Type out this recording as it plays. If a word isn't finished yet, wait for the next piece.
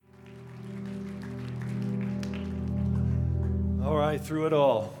All right, through it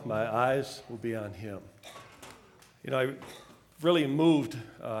all, my eyes will be on him. You know, I really moved.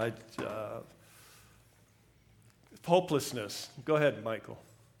 Hopelessness. Go ahead, Michael.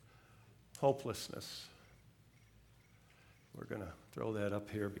 Hopelessness. We're going to throw that up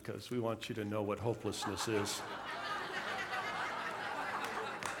here because we want you to know what hopelessness is.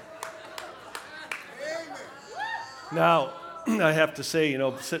 Now, I have to say,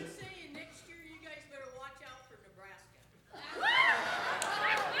 Next year you guys better watch out for Nebraska.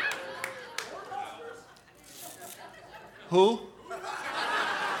 Who?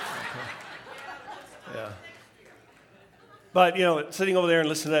 Yeah. But, sitting over there and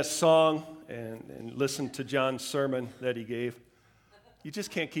listening to that song and listen to John's sermon that he gave, you just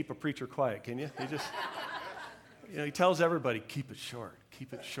can't keep a preacher quiet, can you? He tells everybody, keep it short,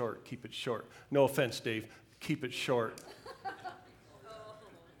 keep it short, keep it short. No offense, Dave, keep it short.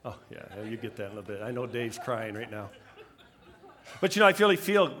 Oh, yeah, you get that in a little bit. I know Dave's crying right now. But, I really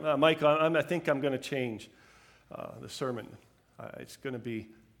feel, Mike, I think I'm going to change the sermon. It's going to be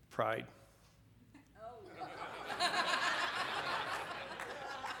pride.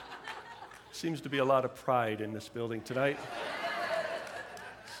 Seems to be a lot of pride in this building tonight.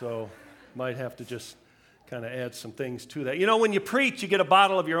 So, might have to just kind of add some things to that. When you preach, you get a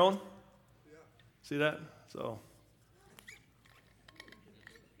bottle of your own. Yeah. See that? So,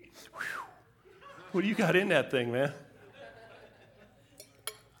 what do you got in that thing, man?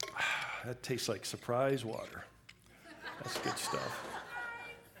 That tastes like surprise water. That's good stuff.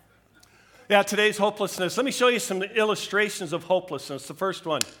 Yeah, today's hopelessness. Let me show you some illustrations of hopelessness. The first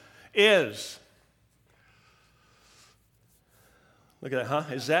one is, look at that, huh?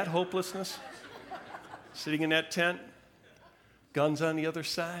 Is that hopelessness? Sitting in that tent, guns on the other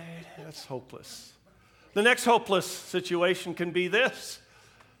side, that's hopeless. The next hopeless situation can be this.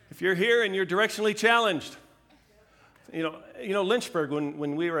 If you're here and you're directionally challenged, Lynchburg,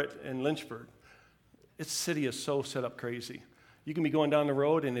 when we were in Lynchburg, its city is so set up crazy. You can be going down the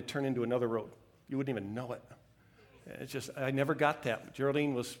road and it turn into another road. You wouldn't even know it. It's just, I never got that.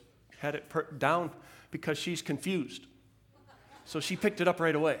 Geraldine had it down because she's confused. So she picked it up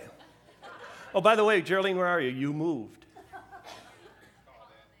right away. Oh, by the way, Geraldine, where are you? You moved.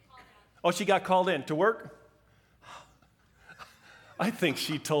 Oh, she got called in to work? I think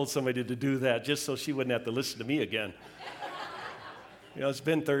she told somebody to do that just so she wouldn't have to listen to me again. It's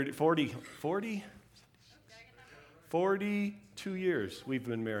been 42 years we've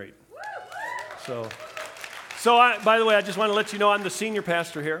been married. So by the way, I just want to let you know I'm the senior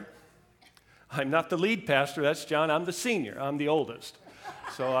pastor here. I'm not the lead pastor, that's John. I'm the senior. I'm the oldest.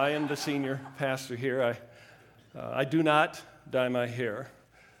 So I am the senior pastor here. I do not dye my hair.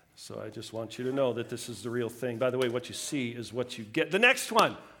 So I just want you to know that this is the real thing. By the way, what you see is what you get. The next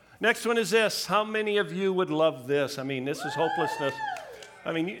one is this. How many of you would love this? This is hopelessness.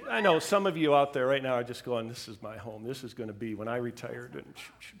 I know some of you out there right now are just going, this is my home. This is going to be when I retired and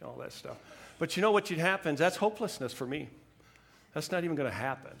all that stuff. But you know what happens? That's hopelessness for me. That's not even going to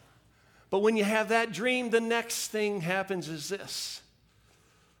happen. But when you have that dream, the next thing happens is this.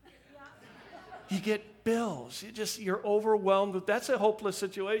 You get bills. You're overwhelmed with, that's a hopeless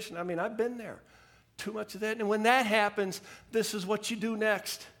situation. I've been there. Too much of that. And when that happens, this is what you do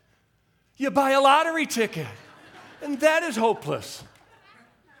next. You buy a lottery ticket. And that is hopeless.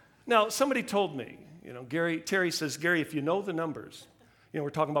 Now, somebody told me, Terry says, Gary, if you know the numbers, we're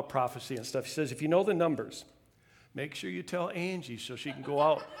talking about prophecy and stuff. He says, if you know the numbers, make sure you tell Angie so she can go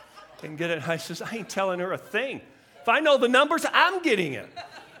out and get it. I says, I ain't telling her a thing. If I know the numbers, I'm getting it.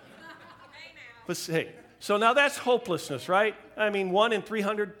 But hey, so now that's hopelessness, right? 1 in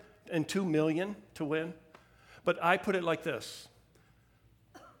 302 million to win. But I put it like this.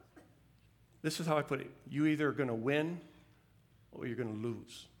 This is how I put it. You either are going to win or you're going to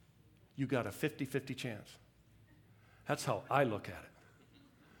lose. You got a 50-50 chance. That's how I look at it.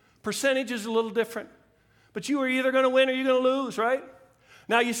 Percentage is a little different. But you are either going to win or you're going to lose, right?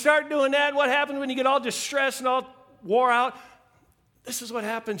 Now you start doing that, what happens when you get all distressed and all wore out? This is what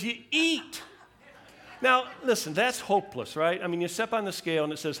happens. You eat. Now, listen, that's hopeless, right? You step on the scale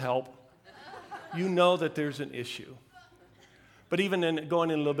and it says help. You know that there's an issue. But even in going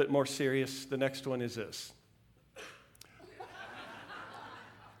in a little bit more serious, the next one is this.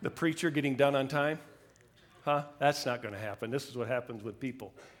 The preacher getting done on time? That's not going to happen. This is what happens with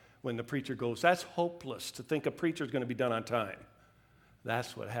people when the preacher goes. That's hopeless to think a preacher is going to be done on time.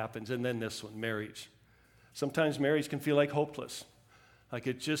 That's what happens. And then this one, marriage. Sometimes marriage can feel like hopeless. Like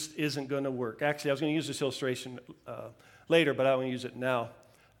it just isn't going to work. Actually, I was going to use this illustration later, but I want to use it now.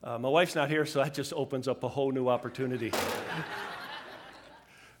 My wife's not here, so that just opens up a whole new opportunity.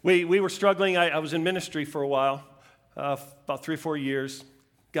 We were struggling. I was in ministry for a while, about 3 or 4 years,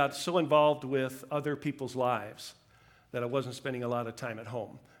 got so involved with other people's lives that I wasn't spending a lot of time at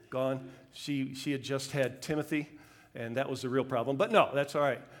home. Gone. She had just had Timothy, and that was the real problem. But no, that's all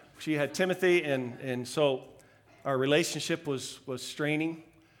right. She had Timothy, and so our relationship was straining.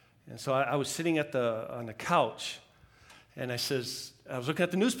 And so I was sitting on the couch, and I was looking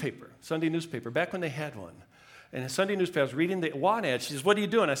at the newspaper, Sunday newspaper, back when they had one. And the Sunday newspaper, I was reading the want ad. She says, "What are you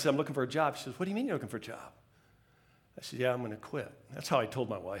doing?" I said, "I'm looking for a job." She says, "What do you mean you're looking for a job?" I said, "Yeah, I'm going to quit." That's how I told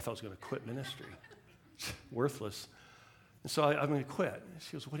my wife I was going to quit ministry. Worthless. And so I'm going to quit.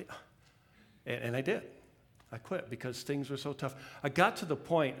 She goes, "What do you?" And I did. I quit because things were so tough. I got to the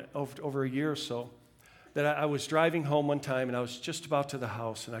point over a year or so that I was driving home one time, and I was just about to the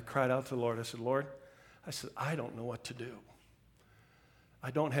house, and I cried out to the Lord. I said, "Lord," I don't know what to do.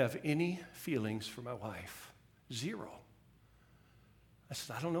 I don't have any feelings for my wife. 0. I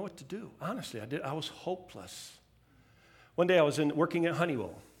said, "I don't know what to do." Honestly, I was hopeless. One day I was working at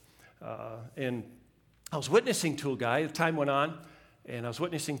Honeywell, and I was witnessing to a guy. The time went on, and I was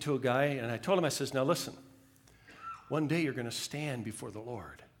witnessing to a guy, and I told him, I says, "Now listen, one day you're going to stand before the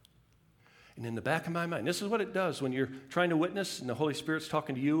Lord." And in the back of my mind, this is what it does when you're trying to witness and the Holy Spirit's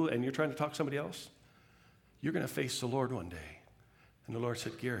talking to you and you're trying to talk to somebody else. You're going to face the Lord one day. And the Lord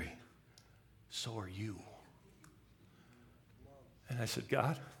said, "Gary, so are you." And I said,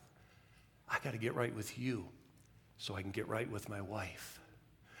 "God, I got to get right with you so I can get right with my wife."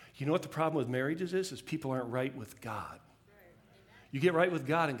 You know what the problem with marriages is people aren't right with God. You get right with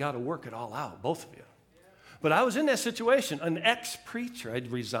God and God will work it all out, both of you. But I was in that situation, an ex-preacher.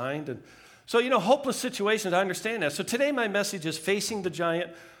 I'd resigned. And so, hopeless situations, I understand that. So today my message is facing the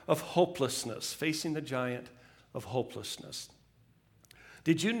giant of hopelessness, facing the giant of hopelessness.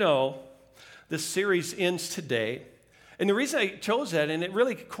 Did you know this series ends today? And the reason I chose that, and it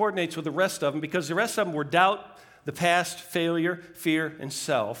really coordinates with the rest of them, because the rest of them were doubt, the past, failure, fear, and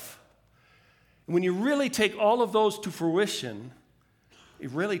self. And when you really take all of those to fruition,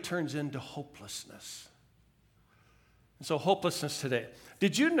 it really turns into hopelessness. And so hopelessness today.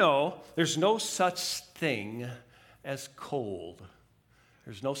 Did you know there's no such thing as cold?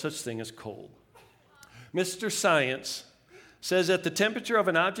 There's no such thing as cold. Mr. Science says that the temperature of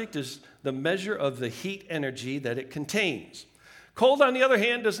an object is the measure of the heat energy that it contains. Cold, on the other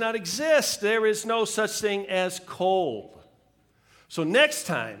hand, does not exist. There is no such thing as cold. So next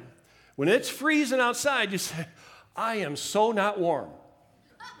time, when it's freezing outside, you say, "I am so not warm."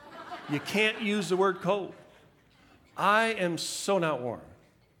 You can't use the word cold. I am so not warm.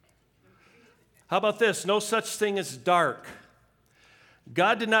 How about this? No such thing as dark.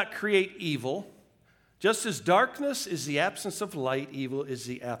 God did not create evil. Just as darkness is the absence of light, evil is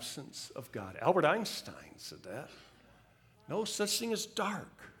the absence of God. Albert Einstein said that. No such thing as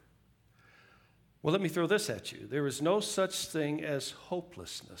dark. Well, let me throw this at you. There is no such thing as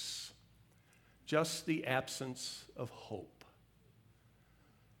hopelessness, just the absence of hope.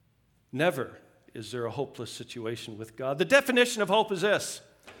 Never is there a hopeless situation with God. The definition of hope is this.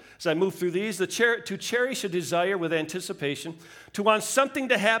 As I move through these, to cherish a desire with anticipation, to want something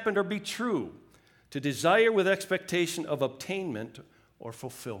to happen or be true, to desire with expectation of obtainment or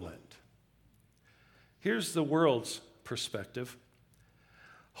fulfillment. Here's the world's perspective.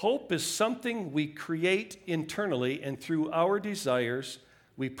 Hope is something we create internally, and through our desires,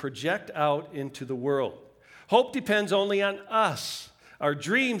 we project out into the world. Hope depends only on us, our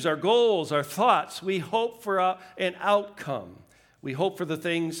dreams, our goals, our thoughts. We hope for an outcome. We hope for the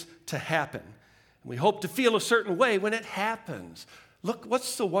things to happen. We hope to feel a certain way when it happens. Look,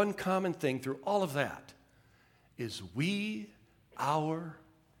 what's the one common thing through all of that? Is we, our,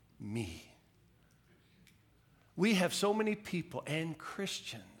 me. We have so many people and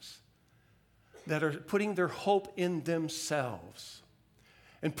Christians that are putting their hope in themselves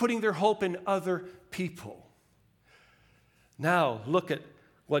and putting their hope in other people. Now, look at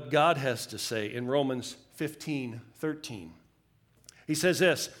what God has to say in Romans 15:13. He says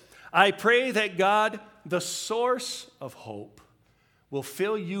this, "I pray that God, the source of hope, will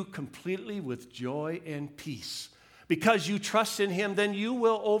fill you completely with joy and peace. Because you trust in him, then you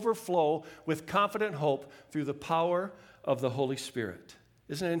will overflow with confident hope through the power of the Holy Spirit."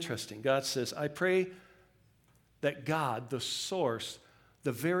 Isn't it interesting? God says, I pray that God, the source,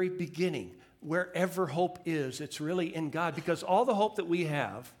 the very beginning, wherever hope is, it's really in God. Because all the hope that we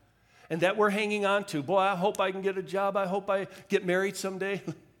have and that we're hanging on to, boy, I hope I can get a job. I hope I get married someday.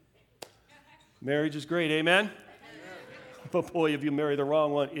 Marriage is great, amen? But boy, if you marry the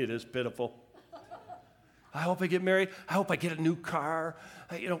wrong one, it is pitiful. I hope I get married. I hope I get a new car.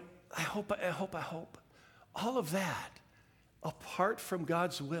 I hope. All of that, apart from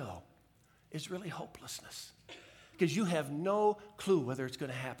God's will, is really hopelessness. because you have no clue whether it's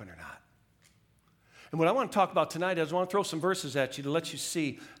going to happen or not. And what I want to talk about tonight is I want to throw some verses at you to let you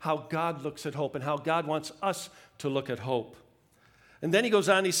see how God looks at hope and how God wants us to look at hope. And then he goes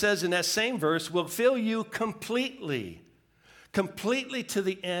on, he says in that same verse, will fill you completely to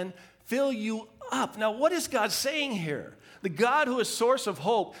the end, fill you up. Now, what is God saying here? The God who is source of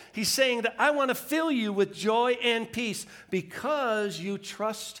hope, he's saying that I want to fill you with joy and peace because you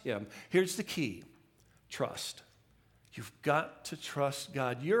trust him. Here's the key, trust. You've got to trust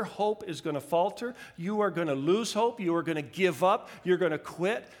God. Your hope is going to falter. You are going to lose hope. You are going to give up. You're going to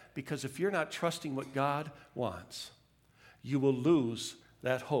quit because if you're not trusting what God wants, you will lose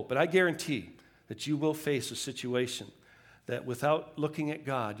that hope. But I guarantee that you will face a situation that without looking at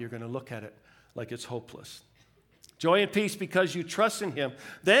God, you're going to look at it like it's hopeless. Joy and peace because you trust in him.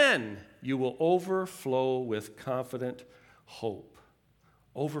 Then you will overflow with confident hope.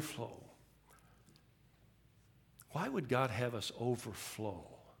 Overflow. Why would God have us overflow?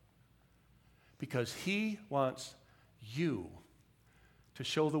 Because he wants you to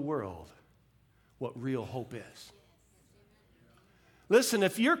show the world what real hope is. Listen,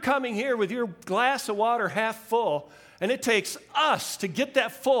 if you're coming here with your glass of water half full, and it takes us to get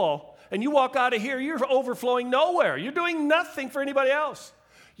that full, and you walk out of here, you're overflowing nowhere. You're doing nothing for anybody else.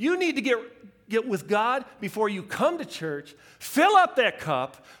 You need to get with God before you come to church. Fill up that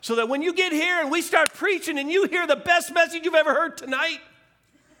cup so that when you get here and we start preaching and you hear the best message you've ever heard tonight.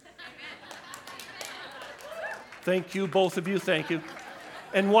 Thank you, both of you, thank you.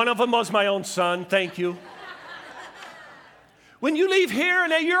 And one of them was my own son, thank you. When you leave here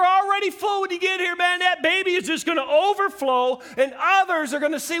and you're already full when you get here, man, that baby is just going to overflow and others are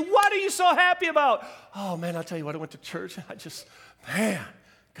going to say, what are you so happy about? Oh, man, I'll tell you what, I went to church and man,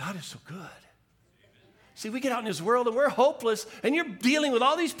 God is so good. See, we get out in this world and we're hopeless and you're dealing with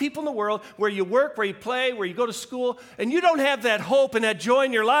all these people in the world where you work, where you play, where you go to school, and you don't have that hope and that joy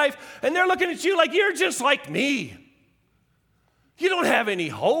in your life, and they're looking at you like you're just like me. You don't have any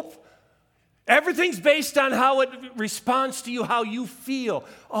hope. Everything's based on how it responds to you, how you feel.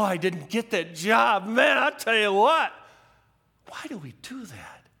 Oh, I didn't get that job. Man, I'll tell you what. Why do we do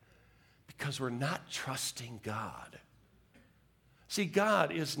that? Because we're not trusting God. See,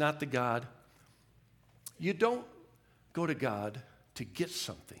 God is not the God. You don't go to God to get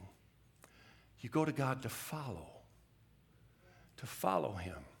something. You go to God to follow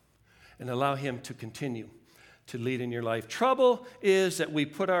him and allow him to continue to lead in your life. Trouble is that we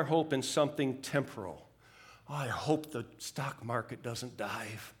put our hope in something temporal. Oh, I hope the stock market doesn't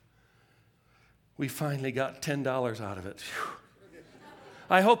dive. We finally got $10 out of it. Whew.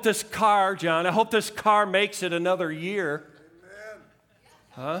 I hope this car, John, I hope this car makes it another year. Amen.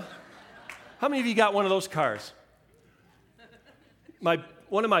 Huh? How many of you got one of those cars?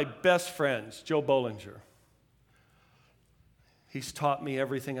 One of my best friends, Joe Bollinger, he's taught me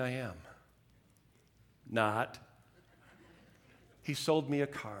everything I am. Not. He sold me a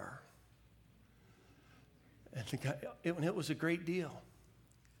car. And it was a great deal.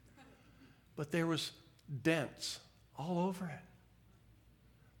 But there was dents all over it.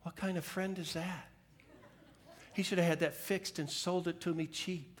 What kind of friend is that? He should have had that fixed and sold it to me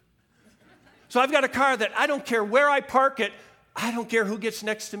cheap. So I've got a car that I don't care where I park it. I don't care who gets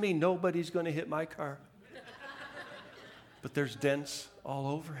next to me. Nobody's going to hit my car. But there's dents all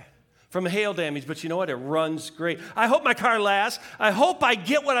over it from hail damage. But you know what? It runs great. I hope my car lasts. I hope I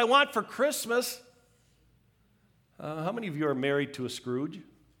get what I want for Christmas. How many of you are married to a Scrooge?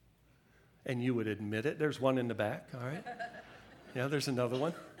 And you would admit it. There's one in the back, all right? Yeah, there's another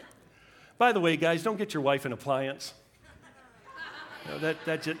one. By the way, guys, don't get your wife an appliance. No,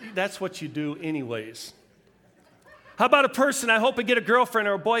 that's what you do anyways. How about a person? I hope I get a girlfriend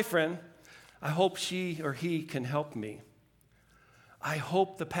or a boyfriend. I hope she or he can help me. I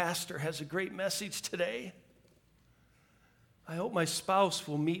hope the pastor has a great message today. I hope my spouse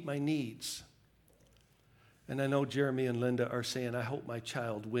will meet my needs. And I know Jeremy and Linda are saying, I hope my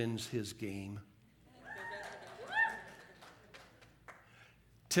child wins his game.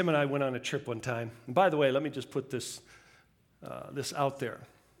 Tim and I went on a trip one time. And by the way, let me just put this out there.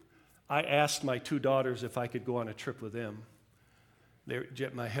 I asked my two daughters if I could go on a trip with them.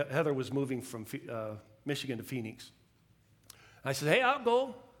 Heather was moving from Michigan to Phoenix. I said, hey, I'll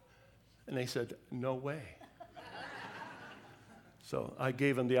go. And they said, no way. So I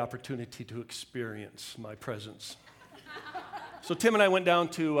gave them the opportunity to experience my presence. So Tim and I went down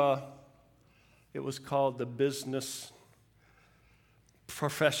to, it was called the Business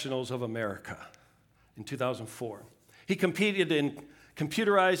Professionals of America in 2004. He competed in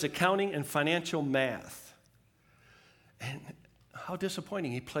computerized accounting and financial math. And how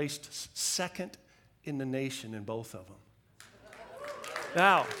disappointing. He placed second in the nation in both of them.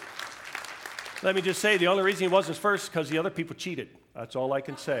 Now, let me just say, the only reason he wasn't first is because the other people cheated. That's all I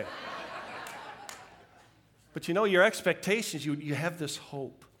can say. But you know, your expectations, you have this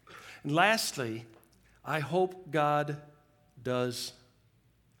hope. And lastly, I hope God does.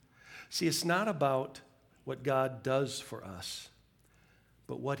 See, it's not about what God does for us,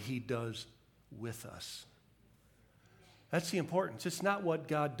 but what he does with us. That's the importance. It's not what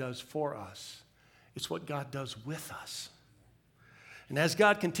God does for us. It's what God does with us. And as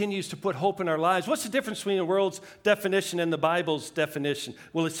God continues to put hope in our lives, what's the difference between the world's definition and the Bible's definition?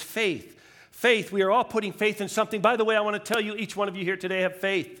 Well, it's faith. Faith, we are all putting faith in something. By the way, I want to tell you, each one of you here today have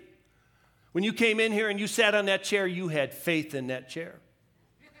faith. When you came in here and you sat on that chair, you had faith in that chair.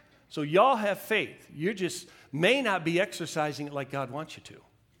 So y'all have faith. You just may not be exercising it like God wants you to.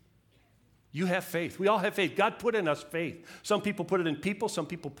 You have faith. We all have faith. God put in us faith. Some people put it in people. Some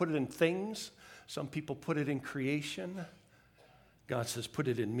people put it in things. Some people put it in creation. God says, put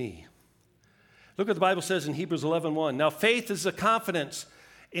it in me. Look what the Bible says in Hebrews 11:1. Now, faith is the confidence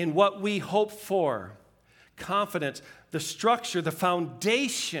in what we hope for. Confidence, the structure, the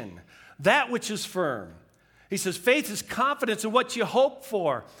foundation, that which is firm. He says, faith is confidence in what you hope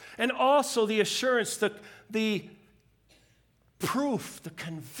for. And also the assurance, the proof, the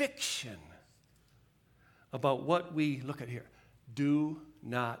conviction about what we, look at here, do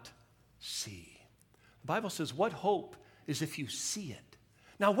not see. The Bible says, what hope is if you see it.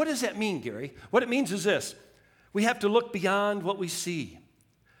 Now, what does that mean, Gary? What it means is this. We have to look beyond what we see.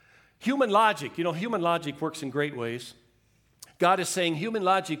 Human logic works in great ways. God is saying human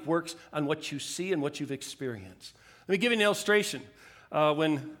logic works on what you see and what you've experienced. Let me give you an illustration.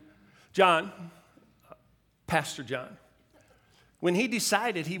 When Pastor John, when he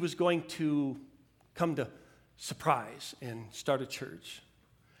decided he was going to come to Surprise and start a church,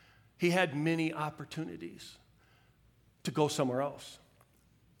 he had many opportunities to go somewhere else.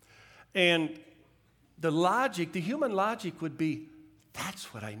 And the human logic would be,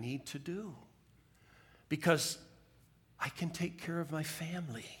 that's what I need to do because I can take care of my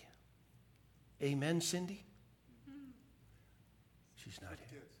family. Amen, Cindy? She's not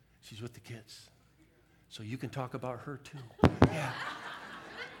here. She's with the kids. So you can talk about her too. Yeah.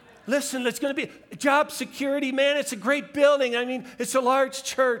 Listen, it's going to be job security, man. It's a great building. I mean, it's a large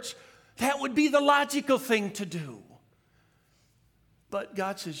church. That would be the logical thing to do. But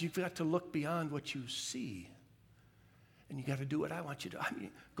God says you've got to look beyond what you see. And you got to do what I want you to do. I mean,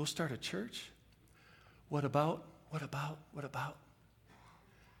 go start a church. What about?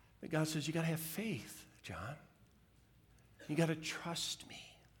 And God says you got to have faith, John. You got to trust me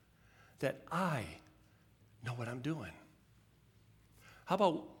that I know what I'm doing. How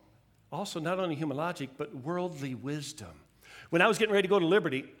about also not only human logic, but worldly wisdom? When I was getting ready to go to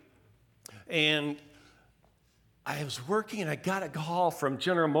Liberty, and I was working, and I got a call from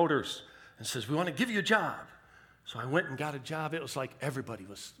General Motors and says, we want to give you a job. So I went and got a job. It was like everybody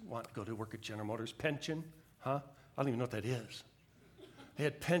was wanting to go to work at General Motors. Pension, huh? I don't even know what that is. They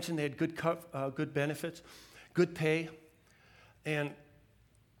had pension. They had good benefits, good pay. And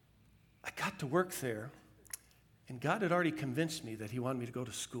I got to work there, and God had already convinced me that he wanted me to go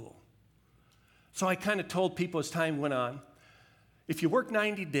to school. So I kind of told people as time went on, if you work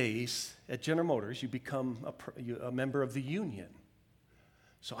 90 days at General Motors, you become a member of the union.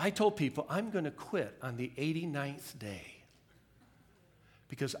 So I told people, I'm going to quit on the 89th day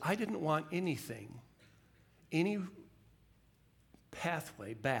because I didn't want any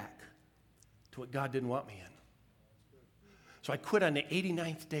pathway back to what God didn't want me in. So I quit on the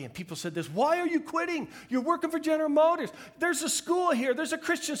 89th day, and people said this, why are you quitting? You're working for General Motors. There's a school here. There's a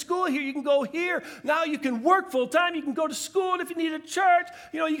Christian school here. You can go here. Now you can work full time. You can go to school, and if you need a church,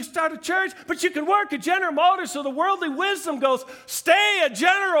 you can start a church, but you can work at General Motors. So the worldly wisdom goes, stay at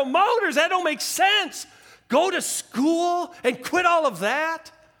General Motors. That don't make sense. Go to school and quit all of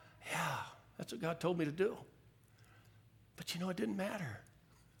that? Yeah, that's what God told me to do. But it didn't matter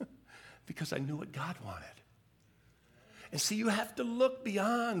because I knew what God wanted. And see, you have to look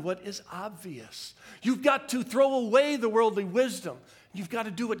beyond what is obvious. You've got to throw away the worldly wisdom. You've got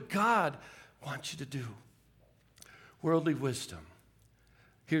to do what God wants you to do. Worldly wisdom.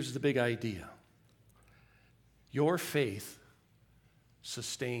 Here's the big idea. Your faith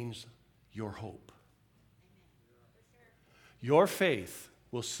sustains your hope. Your faith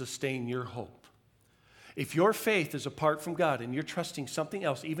will sustain your hope. If your faith is apart from God and you're trusting something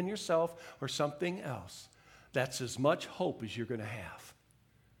else, even yourself or something else, that's as much hope as you're going to have.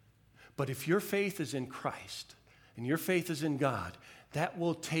 But if your faith is in Christ and your faith is in God, that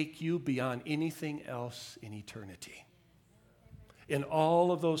will take you beyond anything else in eternity. In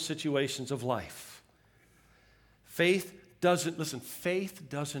all of those situations of life, Faith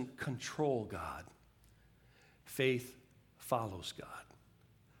doesn't control God. Faith follows God.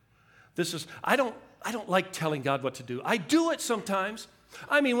 I don't like telling God what to do. I do it sometimes.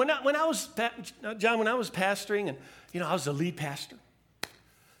 I mean, when I was pastoring, and I was the lead pastor.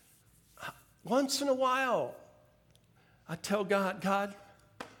 Once in a while, I tell God,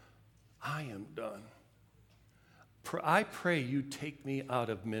 I am done. I pray you take me out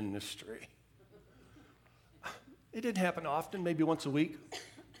of ministry. It didn't happen often, maybe once a week.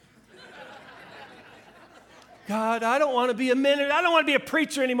 God, I don't want to be a minister. I don't want to be a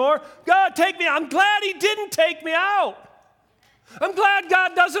preacher anymore. God, take me. I'm glad he didn't take me out. I'm glad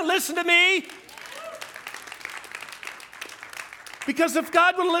God doesn't listen to me. Because if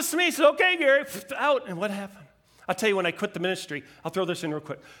God would have listened to me, he said, okay, Gary, out. And what happened? I'll tell you, when I quit the ministry, I'll throw this in real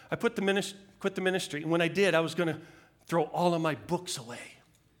quick. I quit the ministry, and when I did, I was going to throw all of my books away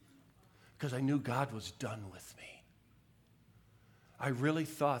because I knew God was done with me. I really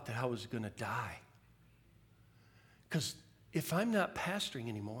thought that I was going to die. Because if I'm not pastoring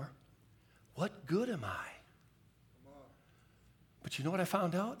anymore, what good am I? But you know what I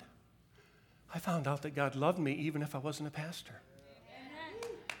found out? I found out that God loved me even if I wasn't a pastor.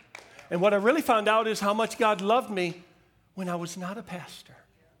 Amen. And what I really found out is how much God loved me when I was not a pastor.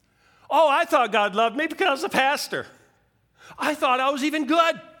 Oh, I thought God loved me because I was a pastor. I thought I was even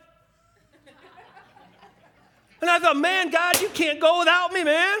good. And I thought, man, God, you can't go without me,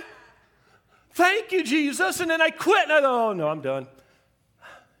 man. Thank you, Jesus. And then I quit, and I thought, oh, no, I'm done.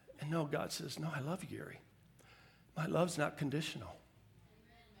 And no, God says, no, I love you, Gary. My love's not conditional.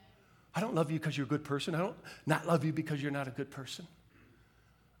 I don't love you because you're a good person. I don't not love you because you're not a good person.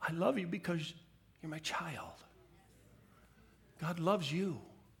 I love you because you're my child. God loves you.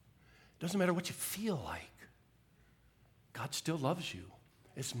 Doesn't matter what you feel like. God still loves you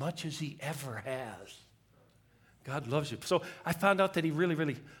as much as he ever has. God loves you. So I found out that he really,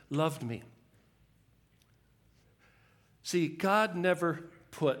 really loved me. See, God never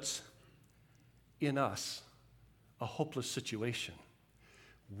puts in us a hopeless situation.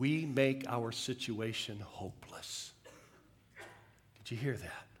 We make our situation hopeless. Did you hear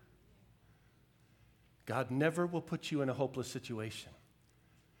that? God never will put you in a hopeless situation.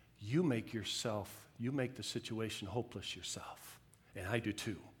 You make the situation hopeless yourself. And I do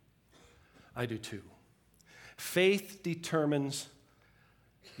too. I do too. Faith determines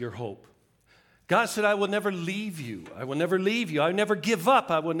your hope. God said, I will never leave you. I will never leave you. I will never give up.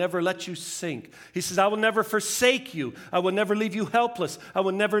 I will never let you sink. He says, I will never forsake you. I will never leave you helpless. I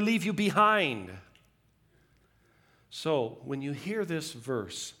will never leave you behind. So when you hear this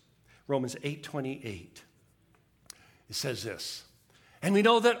verse, Romans 8:28, it says this, and we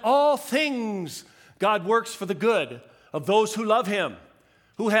know that all things God works for the good of those who love him,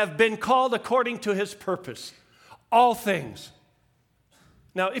 who have been called according to his purpose. All things.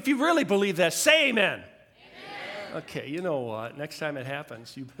 Now, if you really believe that, say amen. Amen. Okay, you know what? Next time it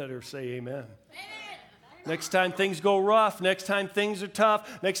happens, you better say amen. Amen. Next time things go rough, next time things are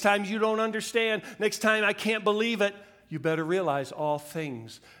tough, next time you don't understand, next time I can't believe it, you better realize all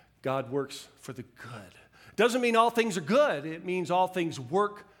things God works for the good. Doesn't mean all things are good. It means all things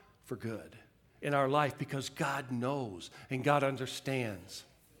work for good in our life because God knows and God understands.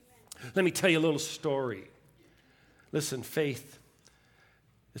 Let me tell you a little story. Listen, faith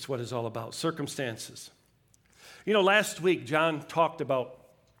is what it's all about. Circumstances. You know, last week, John talked about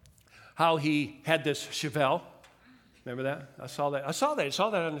how he had this Chevelle. Remember that? I saw that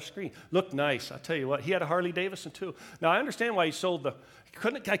on the screen. Looked nice. I'll tell you what, he had a Harley Davidson too. Now, I understand why he sold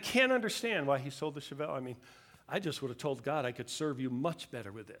I can't understand why he sold the Chevelle. I mean, I just would have told God I could serve you much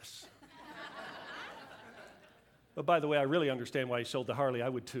better with this. But by the way, I really understand why he sold the Harley. I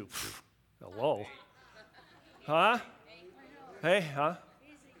would too. Hello. Huh? Hey, huh?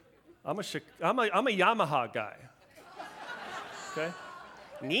 I'm a Yamaha guy. Okay?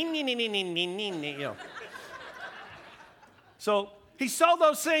 You know. So he sold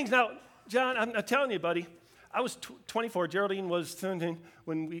those things. Now, John, I'm telling you, buddy, I was 24. Geraldine was 17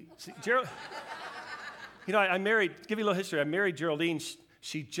 when we. I married. Give you a little history. I married Geraldine.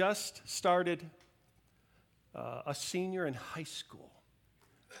 She just started a senior in high school.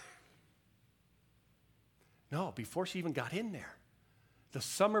 No, before she even got in there. The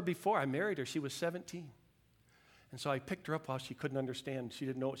summer before I married her, she was 17. And so I picked her up while she couldn't understand. She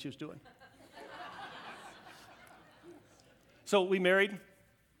didn't know what she was doing. So we married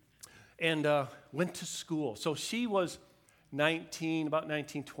and went to school. So she was 19, about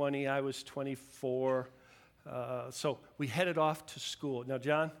 19, 20. I was 24. So we headed off to school. Now,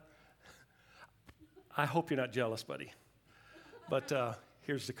 John, I hope you're not jealous, buddy. But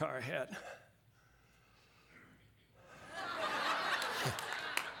here's the car I had.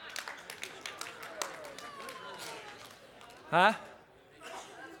 Huh?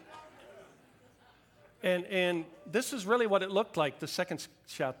 And this is really what it looked like, the second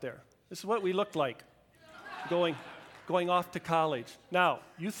shot there. This is what we looked like going off to college. Now,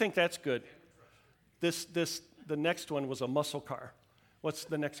 you think that's good. The next one was a muscle car. What's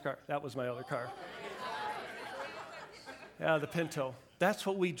the next car? That was my other car. Yeah, the Pinto. That's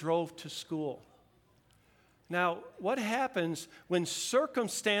what we drove to school. Now, what happens when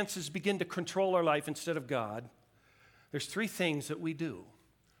circumstances begin to control our life instead of God? There's three things that we do.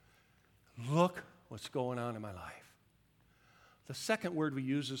 Look what's going on in my life. The second word we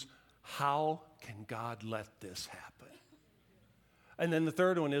use is, how can God let this happen? And then the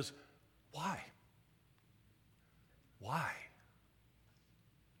third one is, why? Why?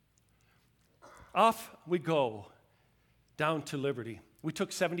 Off we go down to Liberty. We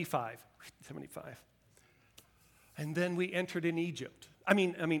took 75. And then we entered in Egypt. I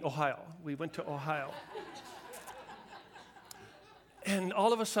mean Ohio. We went to Ohio. And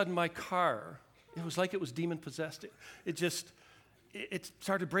all of a sudden my car, it was like it was demon-possessed. It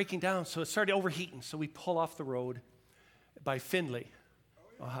started breaking down, so it started overheating. So we pull off the road by Findlay,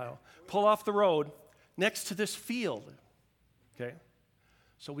 Ohio. Pull off the road next to this field, okay?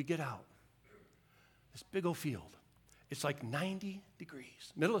 So we get out. This big old field. It's like 90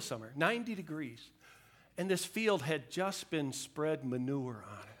 degrees, middle of summer, 90 degrees. And this field had just been spread manure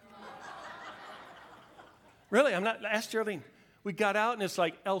on it. Really, ask Geraldine. We got out and it's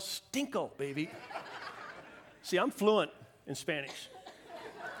like El Stinko, baby. See, I'm fluent in Spanish.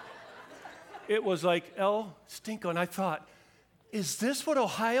 It was like El Stinko, and I thought, is this what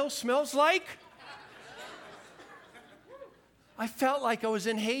Ohio smells like? I felt like I was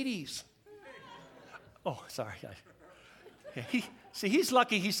in Hades. Oh, sorry. He's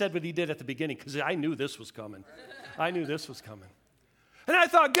lucky he said what he did at the beginning, because I knew this was coming. And I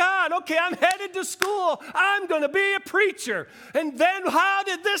thought, God, okay, I'm headed to school. I'm going to be a preacher. And then how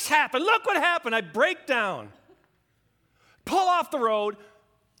did this happen? Look what happened. I break down, pull off the road,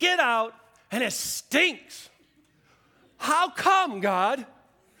 get out, and it stinks. How come, God?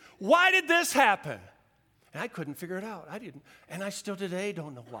 Why did this happen? And I couldn't figure it out. I didn't. And I still today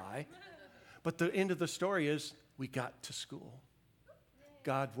don't know why. But the end of the story is we got to school.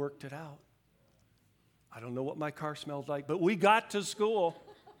 God worked it out. I don't know what my car smelled like, but we got to school.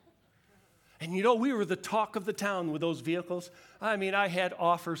 And you know, we were the talk of the town with those vehicles. I mean, I had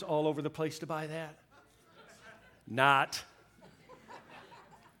offers all over the place to buy that. Not.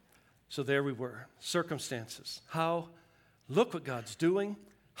 So there we were, circumstances. Look what God's doing.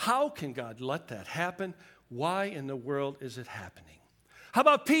 How can God let that happen? Why in the world is it happening? How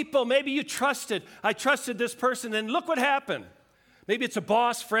about people? Maybe I trusted this person, and look what happened. Maybe it's a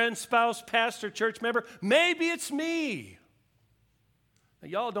boss, friend, spouse, pastor, church member. Maybe it's me. Now,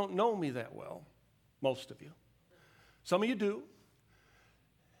 y'all don't know me that well, most of you. Some of you do.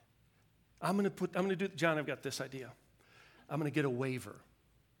 John, I've got this idea. I'm going to get a waiver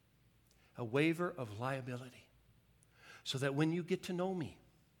of liability, so that when you get to know me,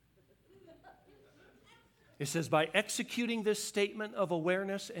 it says, by executing this statement of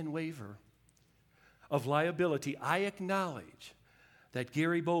awareness and waiver of liability, I acknowledge that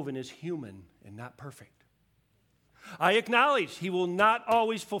Gary Boven is human and not perfect. I acknowledge he will not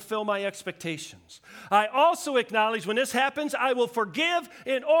always fulfill my expectations. I also acknowledge when this happens, I will forgive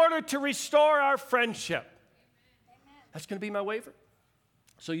in order to restore our friendship. Amen. That's going to be my waiver.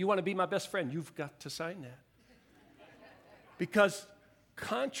 So you want to be my best friend, you've got to sign that. Because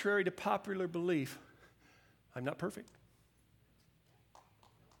contrary to popular belief, I'm not perfect.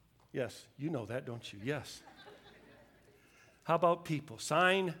 Yes, you know that, don't you? Yes. How about people?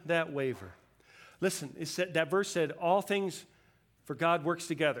 Sign that waiver. Listen, that verse said, all things for God works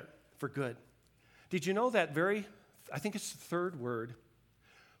together for good. Did you know that I think it's the third word,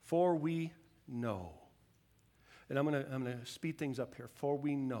 for we know. And I'm going to speed things up here. For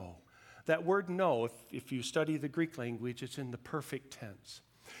we know. That word know, if you study the Greek language, it's in the perfect tense.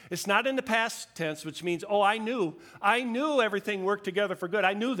 It's not in the past tense, which means, I knew everything worked together for good.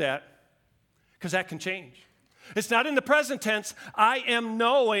 I knew that, because that can change. It's not in the present tense, I am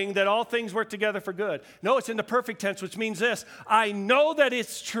knowing that all things work together for good. No, it's in the perfect tense, which means this, I know that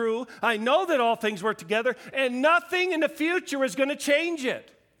it's true, I know that all things work together, and nothing in the future is going to change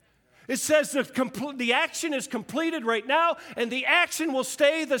it. It says the action is completed right now, and the action will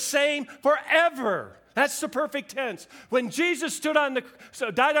stay the same forever. That's the perfect tense. When Jesus died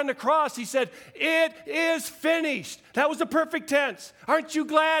on the cross, he said, "It is finished." That was the perfect tense. Aren't you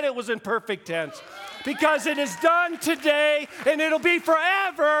glad it was in perfect tense? Because it is done today, and it'll be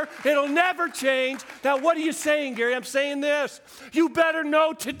forever. It'll never change. Now, what are you saying, Gary? I'm saying this. You better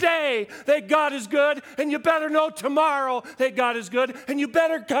know today that God is good, and you better know tomorrow that God is good, and you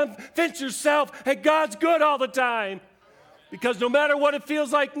better convince yourself that God's good all the time. Because no matter what it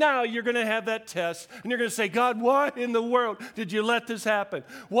feels like now, you're going to have that test. And you're going to say, "God, why in the world did you let this happen?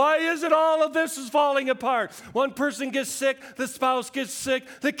 Why is it all of this is falling apart? One person gets sick, the spouse gets sick,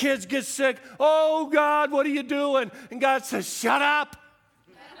 the kids get sick. Oh, God, what are you doing?" And God says, "Shut up.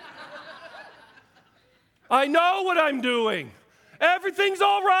 I know what I'm doing. Everything's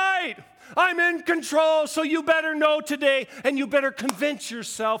all right. I'm in control, so you better know today, and you better convince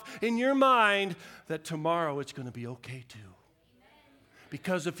yourself in your mind that tomorrow it's going to be okay too.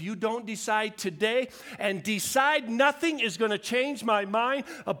 Because if you don't decide today and decide nothing is going to change my mind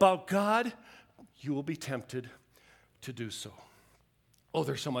about God, you will be tempted to do so. Oh,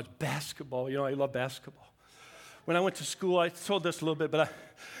 there's so much basketball. You know, I love basketball. When I went to school, I told this a little bit, but I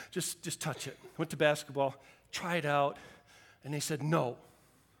just touch it. Went to basketball, tried out, and they said no.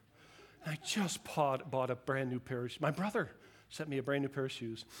 And I just bought a brand new pair of shoes. My brother sent me a brand new pair of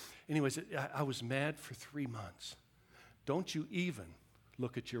shoes. Anyways, I was mad for 3 months. Don't you even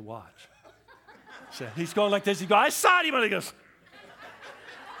look at your watch. So he's going like this. He goes, "I saw him." And he goes,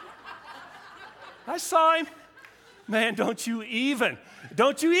 "I saw him." Man, don't you even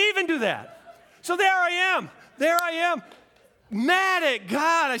do that. So there I am, mad at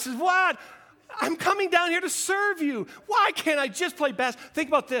God. I said, "What? I'm coming down here to serve you. Why can't I just play basketball?" Think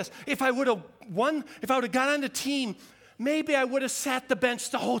about this. If I would have won, if I would have got on the team, maybe I would have sat the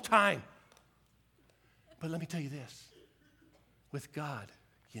bench the whole time. But let me tell you this. With God,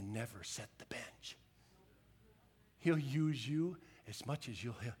 you never set the bench. He'll use you as much as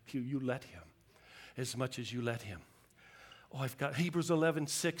you let him. As much as you let him. Oh, I've got Hebrews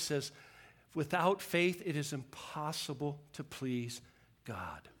 11:6 says, "Without faith it is impossible to please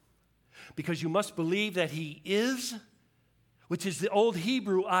God." Because you must believe that he is, which is the old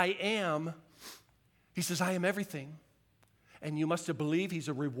Hebrew, "I am." He says, "I am everything." And you must believe he's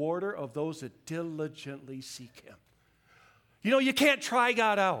a rewarder of those that diligently seek him. You know, you can't try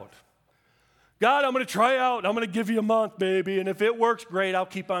God out. "God, I'm going to try out. I'm going to give you a month, maybe, and if it works, great, I'll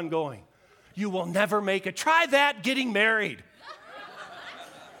keep on going." You will never make it. Try that getting married.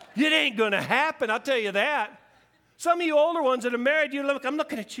 It ain't going to happen, I'll tell you that. Some of you older ones that are married, I'm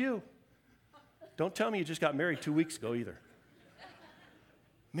looking at you. Don't tell me you just got married 2 weeks ago either.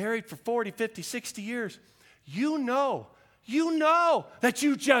 Married for 40, 50, 60 years. You know that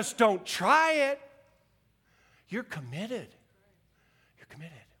you just don't try it. You're committed.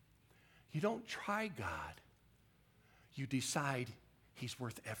 You don't try God. You decide he's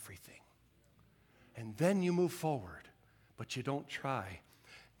worth everything. And then you move forward, but you don't try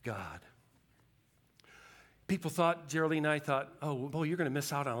God. Geraldine and I thought, "Oh, boy, you're going to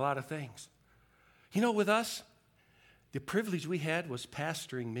miss out on a lot of things." You know, with us, the privilege we had was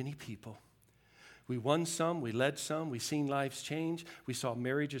pastoring many people. We won some, we led some, we seen lives change, we saw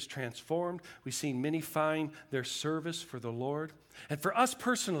marriages transformed, we seen many find their service for the Lord. And for us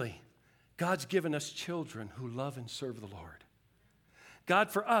personally, God's given us children who love and serve the Lord.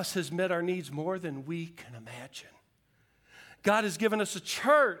 God for us has met our needs more than we can imagine. God has given us a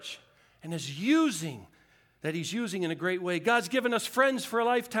church and he's using in a great way. God's given us friends for a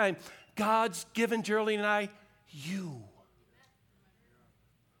lifetime. God's given Geraldine and I you.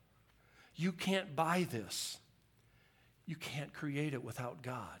 You can't buy this. You can't create it without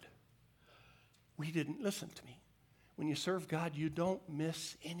God. Listen to me. When you serve God, you don't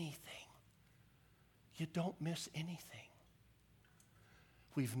miss anything. You don't miss anything.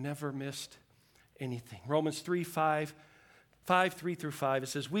 We've never missed anything. Romans 3:5, 3-5, it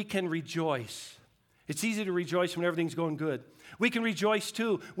says, "We can rejoice." It's easy to rejoice when everything's going good. We can rejoice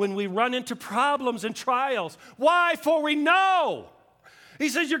too when we run into problems and trials. Why? For we know. He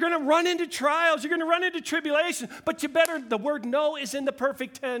says you're going to run into trials, you're going to run into tribulation, but the word "know" is in the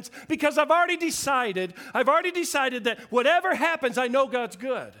perfect tense because I've already decided that whatever happens, I know God's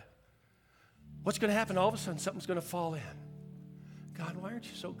good. What's going to happen? All of a sudden, something's going to fall in. "God, why aren't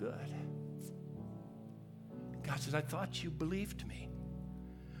you so good?" God says, "I thought you believed me.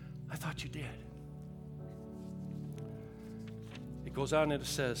 I thought you did." It goes on and it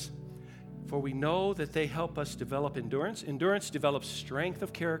says, "For we know that they help us develop endurance. Endurance develops strength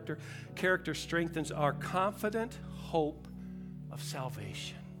of character. Character strengthens our confident hope of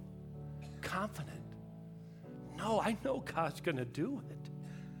salvation." Confident. No, I know God's going to do it.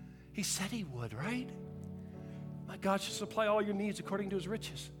 He said he would, right? My God shall supply all your needs according to his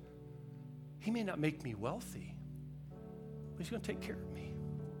riches. He may not make me wealthy, but he's going to take care of me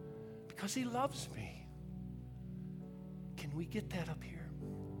because he loves me. Can we get that up here?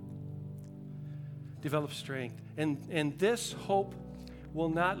 Develop strength. And this hope will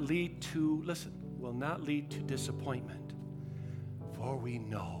not lead to, listen, will not lead to disappointment. For we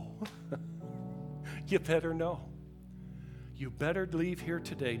know. You better know. You better leave here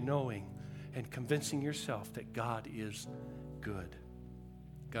today knowing and convincing yourself that God is good.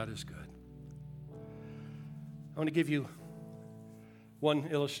 God is good. I want to give you one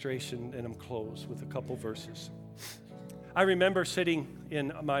illustration, and I'm close with a couple verses. I remember sitting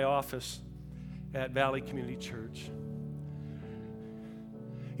in my office at Valley Community Church.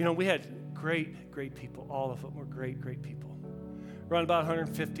 You know, we had great people. All of them were great people. Around about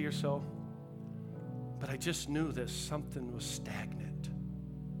 150 or so. But I just knew that something was stagnant.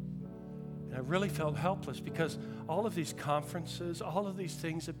 And I really felt helpless because all of these conferences, all of these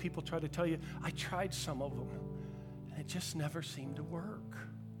things that people try to tell you, I tried some of them. And it just never seemed to work.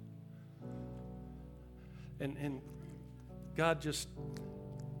 And God it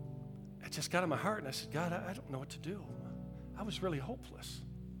just got in my heart, and I said, God, I don't know what to do. I was really hopeless.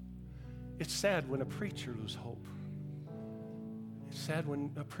 It's sad when a preacher loses hope. It's sad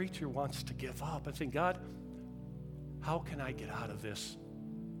when a preacher wants to give up. I think, God, how can I get out of this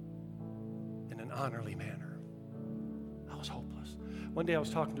in an honorly manner? I was hopeless. One day I was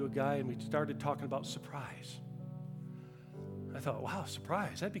talking to a guy, and we started talking about surprise. I thought, wow,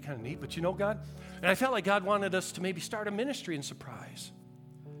 surprise, that'd be kind of neat. But you know, God, and I felt like God wanted us to maybe start a ministry in surprise.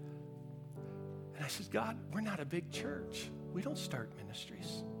 And I said, God, we're not a big church. We don't start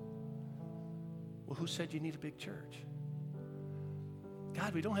ministries. Well, who said you need a big church?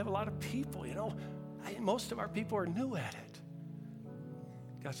 God, we don't have a lot of people, you know. Most of our people are new at it.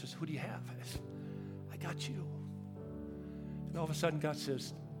 God says, who do you have? I said, I got you. And all of a sudden, God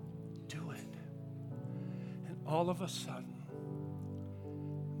says, do it. And all of a sudden,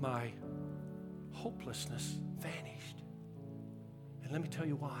 my hopelessness vanished. And let me tell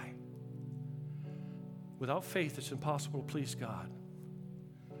you why. Without faith, it's impossible to please God.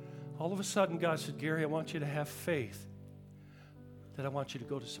 All of a sudden, God said, Gary, I want you to have faith that I want you to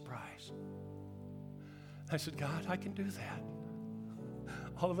go to surprise. I said, God, I can do that.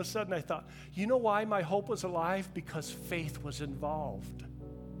 All of a sudden, I thought, you know why my hope was alive? Because faith was involved.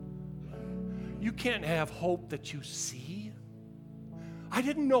 You can't have hope that you see. I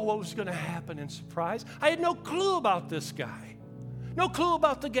didn't know what was going to happen in surprise. I had no clue about this guy. No clue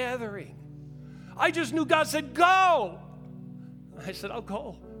about the gathering. I just knew God said, go. I said, I'll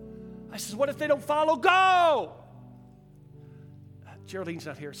go. I said, what if they don't follow? Go. Geraldine's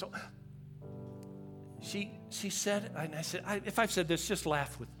not here, so she said, and I said, if I've said this, just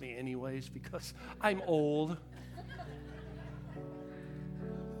laugh with me anyways, because I'm old.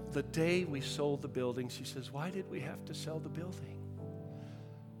 The day we sold the building, she says, why did we have to sell the building?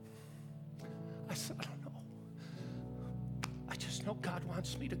 I said, I don't know. I just know God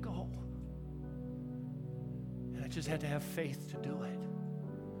wants me to go. And I just had to have faith to do it.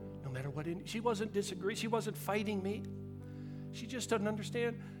 No matter what, she wasn't disagreeing. She wasn't fighting me. She just doesn't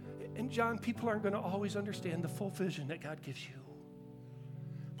understand. And John, people aren't going to always understand the full vision that God gives you.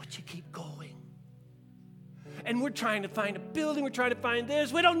 But you keep going. And we're trying to find a building. We're trying to find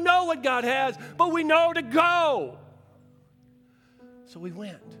this. We don't know what God has, but we know to go. So we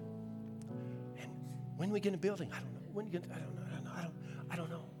went. And when we get a building, I don't know. When you get, I don't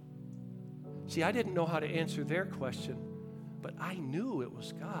know. See, I didn't know how to answer their question, but I knew it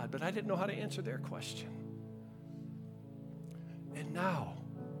was God, but I didn't know how to answer their question. And now,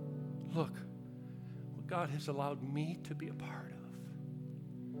 look, what God has allowed me to be a part of.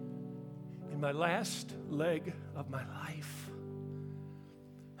 In my last leg of my life,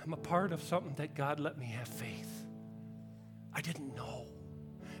 I'm a part of something that God let me have faith. I didn't know.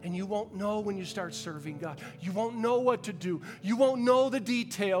 And you won't know when you start serving God. You won't know what to do. You won't know the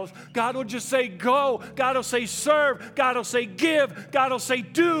details. God will just say, go. God will say, serve. God will say, give. God will say,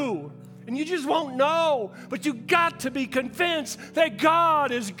 do. And you just won't know. But you got to be convinced that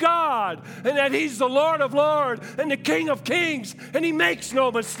God is God and that He's the Lord of Lords and the King of Kings. And He makes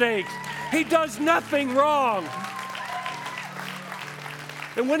no mistakes. He does nothing wrong.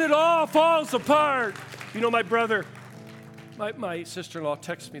 And when it all falls apart, you know, my brother, my sister-in-law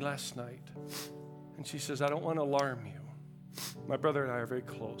texted me last night, and she says, I don't want to alarm you. My brother and I are very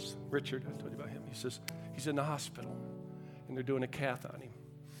close. Richard, I told you about him. He says, he's in the hospital, and they're doing a cath on him.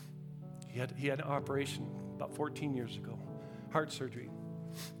 He had an operation about 14 years ago, heart surgery,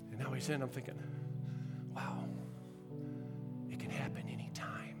 and now he's in. I'm thinking, wow, it can happen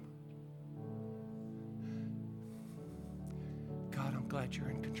anytime. glad you're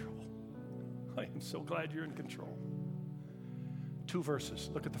in control. I am so glad you're in control. 2 verses.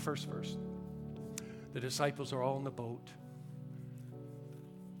 Look at the first verse. The disciples are all in the boat.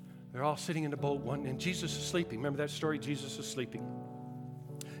 They're all sitting in the boat, and Jesus is sleeping. Remember that story? Jesus is sleeping.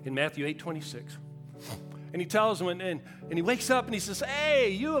 In Matthew 8:26. And he tells them, and he wakes up and he says, hey,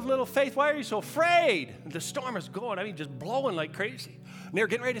 you of little faith, why are you so afraid? And the storm is going, just blowing like crazy. And they were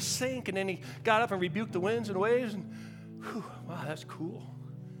getting ready to sink, and then he got up and rebuked the winds and waves, and whew, wow, that's cool.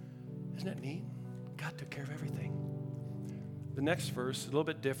 Isn't that neat? God took care of everything. The next verse, a little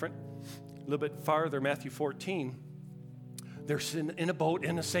bit different, a little bit farther, Matthew 14. They're in a boat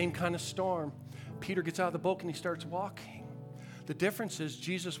in the same kind of storm. Peter gets out of the boat and he starts walking. The difference is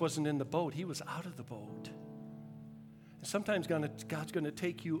Jesus wasn't in the boat. He was out of the boat. And sometimes God's going to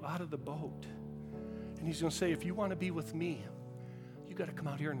take you out of the boat. And he's going to say, if you want to be with me, you got to come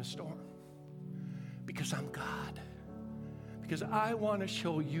out here in the storm. Because I'm God. Because I want to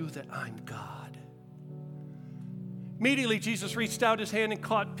show you that I'm God. Immediately, Jesus reached out his hand and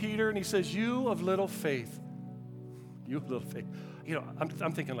caught Peter, and he says, you of little faith. You of little faith.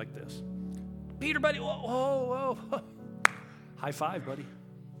 I'm thinking like this. Peter, buddy, whoa. High five, buddy.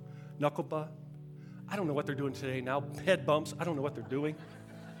 Knuckle butt. I don't know what they're doing today now. Head bumps. I don't know what they're doing.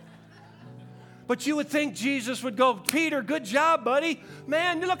 But you would think Jesus would go, Peter, good job, buddy.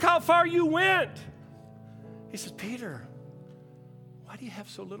 Man, look how far you went. He says, Peter, why do you have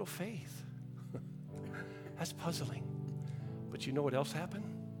so little faith? That's puzzling. But you know what else happened?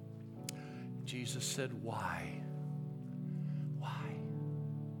 Jesus said, why?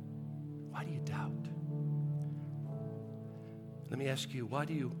 Why do you doubt? Let me ask you, why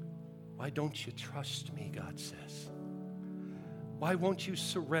don't you trust me, God says? Why won't you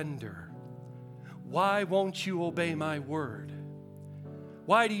surrender? Why won't you obey my word?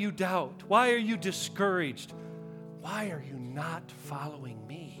 Why do you doubt? Why are you discouraged? Why are you not following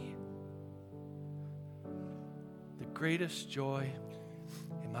me? The greatest joy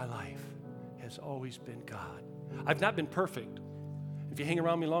in my life has always been God. I've not been perfect. If you hang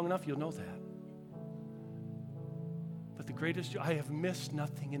around me long enough, you'll know that. But the greatest joy, I have missed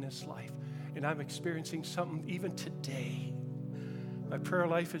nothing in this life. And I'm experiencing something even today. My prayer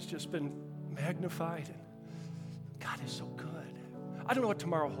life has just been magnified. And God is so good. I don't know what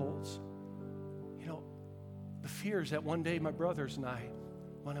tomorrow holds. The fear is that one day my brothers and I,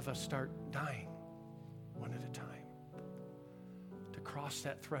 one of us start dying one at a time to cross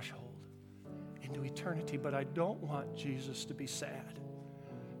that threshold into eternity. But I don't want Jesus to be sad.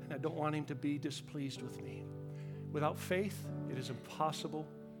 And I don't want him to be displeased with me. Without faith, it is impossible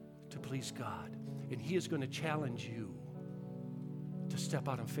to please God. And he is going to challenge you to step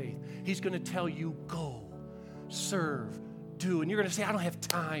out in faith. He's going to tell you, go, serve, do. And you're going to say, I don't have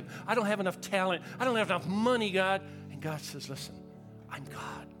time. I don't have enough talent. I don't have enough money, God. And God says, listen, I'm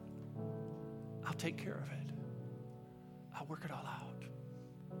God. I'll take care of it. I'll work it all out.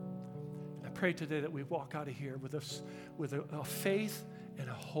 And I pray today that we walk out of here with a faith and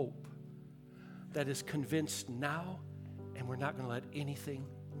a hope that is convinced now, and we're not going to let anything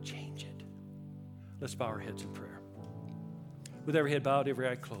change it. Let's bow our heads in prayer. With every head bowed, every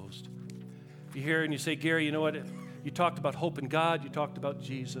eye closed. If you're here and you say, Gary, you know what? You talked about hope in God. You talked about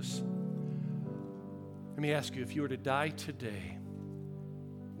Jesus. Let me ask you, if you were to die today,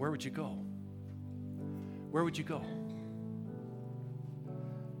 where would you go? Where would you go?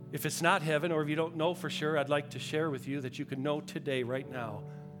 If it's not heaven, or if you don't know for sure, I'd like to share with you that you can know today, right now,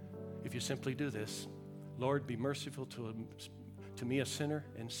 if you simply do this. Lord, be merciful to me, a sinner,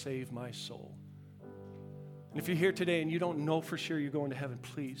 and save my soul. And if you're here today and you don't know for sure you're going to heaven,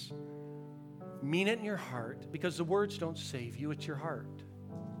 please mean it in your heart, because the words don't save you, it's your heart.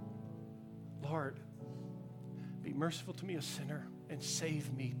 Lord, be merciful to me, a sinner, and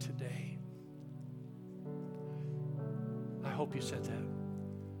save me today. I hope you said that.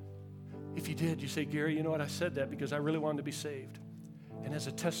 If you did, you say, Gary, you know what? I said that because I really wanted to be saved. And as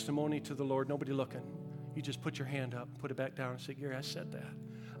a testimony to the Lord, nobody looking, you just put your hand up, put it back down, and say, Gary, I said that.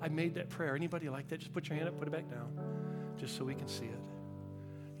 I made that prayer. Anybody like that? Just put your hand up, put it back down, just so we can see it.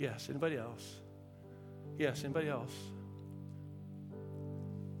 Yes. Anybody else? Yes. Anybody else?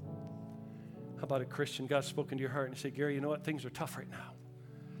 How about a Christian? God's spoken to your heart and you say, Gary, you know what? Things are tough right now.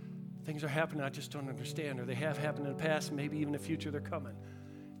 Things are happening I just don't understand, or they have happened in the past, and maybe even in the future they're coming.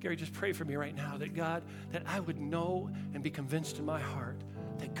 Gary, just pray for me right now that God, that I would know and be convinced in my heart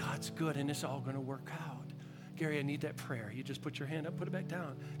that God's good and it's all going to work out. Gary, I need that prayer. You just put your hand up, put it back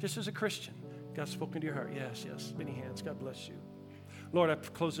down. Just as a Christian, God's spoken to your heart. Yes, yes, many hands. God bless you. Lord, I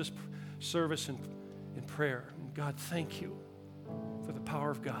close this service in prayer. And God, thank you for the power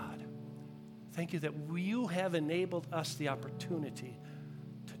of God. Thank you that you have enabled us the opportunity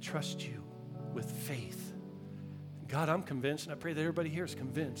to trust you with faith. God, I'm convinced, and I pray that everybody here is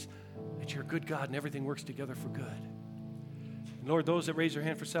convinced that you're a good God and everything works together for good. And Lord, those that raise their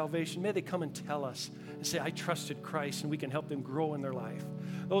hand for salvation, may they come and tell us and say, I trusted Christ, and we can help them grow in their life.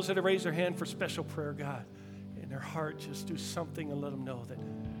 Those that have raised their hand for special prayer, God, in their heart, just do something and let them know that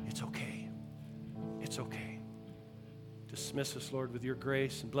it's okay. It's okay. Dismiss us, Lord, with your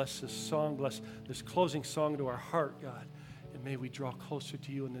grace, and bless this song, bless this closing song to our heart, God, and may we draw closer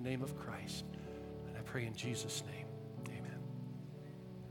to you in the name of Christ. And I pray in Jesus' name.